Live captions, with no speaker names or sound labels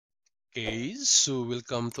Okay, so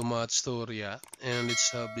welcome to Mathstoria, and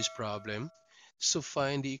let's have this problem. So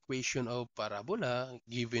find the equation of parabola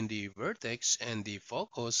given the vertex and the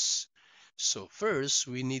focus. So first,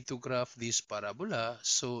 we need to graph this parabola.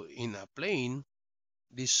 So in a plane,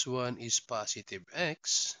 this one is positive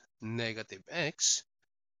x,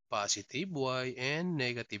 positive y, and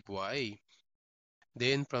negative y.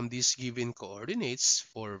 Then from these given coordinates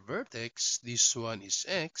for vertex, this one is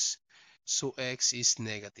x. So x is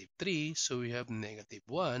negative 3. So we have negative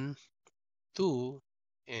 1, 2,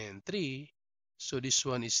 and 3. So this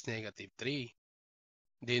one is negative 3.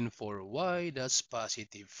 Then for y, that's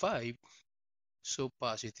positive 5. So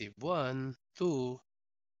positive 1, 2,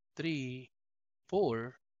 3,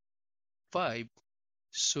 4, 5.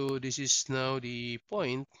 So this is now the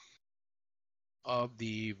point of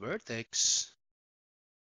the vertex.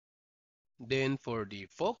 Then for the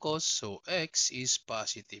focus, so x is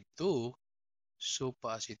positive 2. So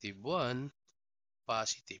positive 1,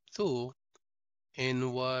 positive 2,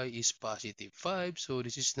 and y is positive 5. So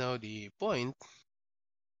this is now the point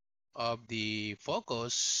of the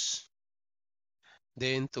focus.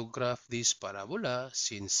 Then to graph this parabola,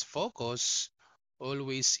 since focus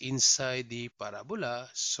always inside the parabola,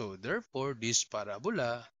 so therefore this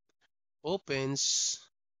parabola opens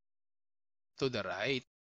to the right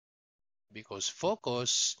because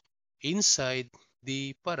focus inside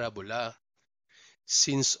the parabola.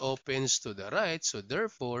 Since opens to the right, so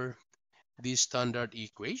therefore the standard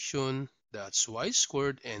equation, that's y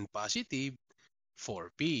squared and positive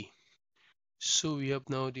 4p. So we have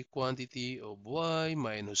now the quantity of y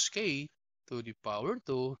minus k to the power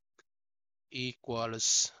 2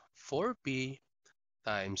 equals 4p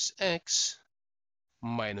times x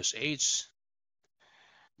minus h.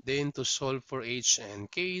 Then to solve for h and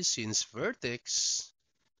k, since vertex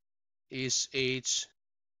is h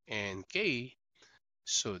and k,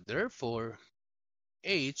 so therefore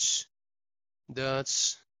h,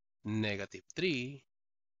 that's negative 3,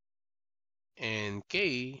 and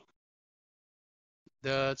k,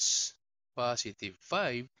 that's positive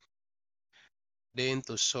 5. Then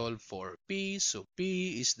to solve for p, so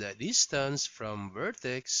p is the distance from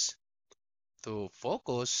vertex to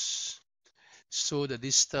focus. So the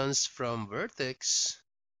distance from vertex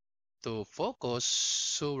to focus,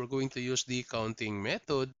 so we're going to use the counting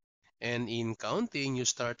method. And in counting, you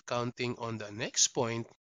start counting on the next point.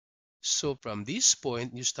 So from this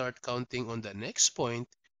point, you start counting on the next point.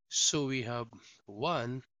 So we have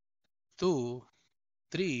 1, 2,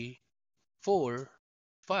 3, 4,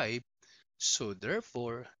 5. So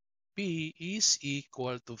therefore, P is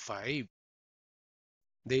equal to 5.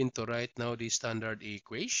 Then to write now the standard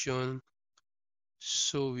equation,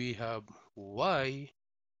 so we have y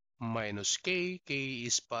minus k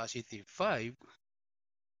is positive 5,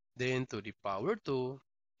 then to the power 2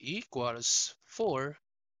 equals 4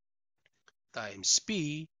 times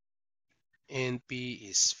p, and p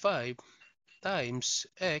is 5 times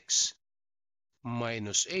x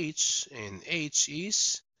minus h, and h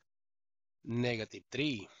is negative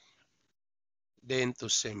 3. Then to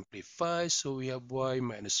simplify, so we have y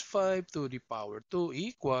minus 5 to the power 2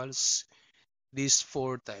 equals this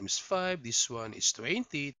 4 times 5, this one is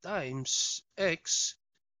 20 times x,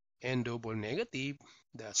 and double negative,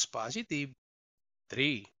 that's positive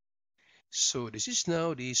 3. So this is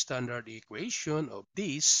now the standard equation of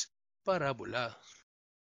this parabola.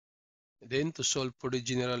 Then to solve for the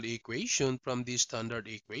general equation from this standard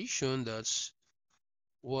equation, that's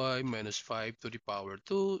y minus 5 to the power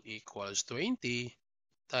 2 equals 20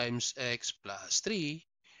 times x plus 3.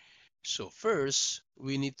 So first,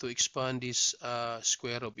 we need to expand this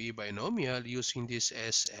square of a binomial using this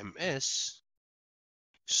SMS.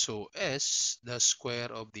 So s, the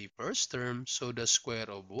square of the first term, so the square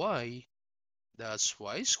of y, that's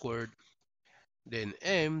y squared. Then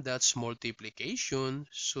m, that's multiplication,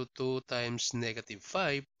 so 2 times negative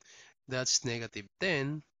 5, that's negative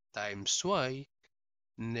 10 times y,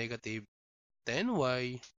 negative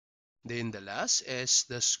 10y. Then the last s,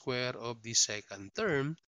 the square of the second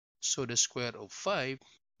term, so the square of 5,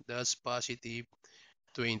 that's positive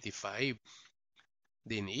 25.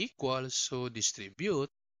 Then equals, so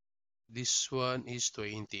distribute, this one is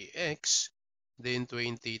 20x, then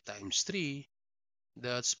 20 times 3,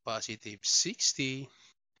 that's positive 60.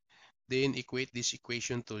 Then equate this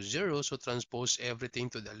equation to 0, so transpose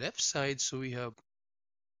everything to the left side. So we have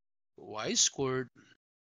y squared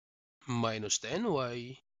minus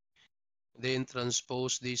 10y. Then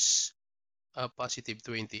transpose this positive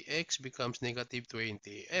 20x becomes negative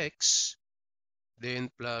 20x.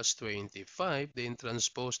 Then plus 25. Then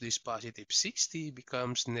transpose this positive 60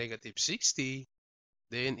 becomes negative 60.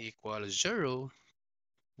 Then equals 0.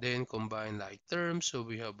 Then combine like terms, so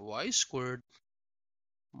we have y squared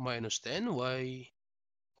minus 10y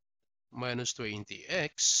minus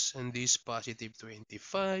 20x, and this positive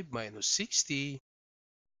 25 minus 60,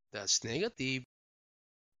 that's negative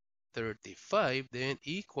 35, then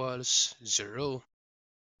equals 0.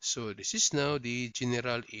 So this is now the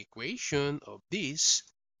general equation of this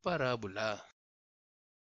parabola.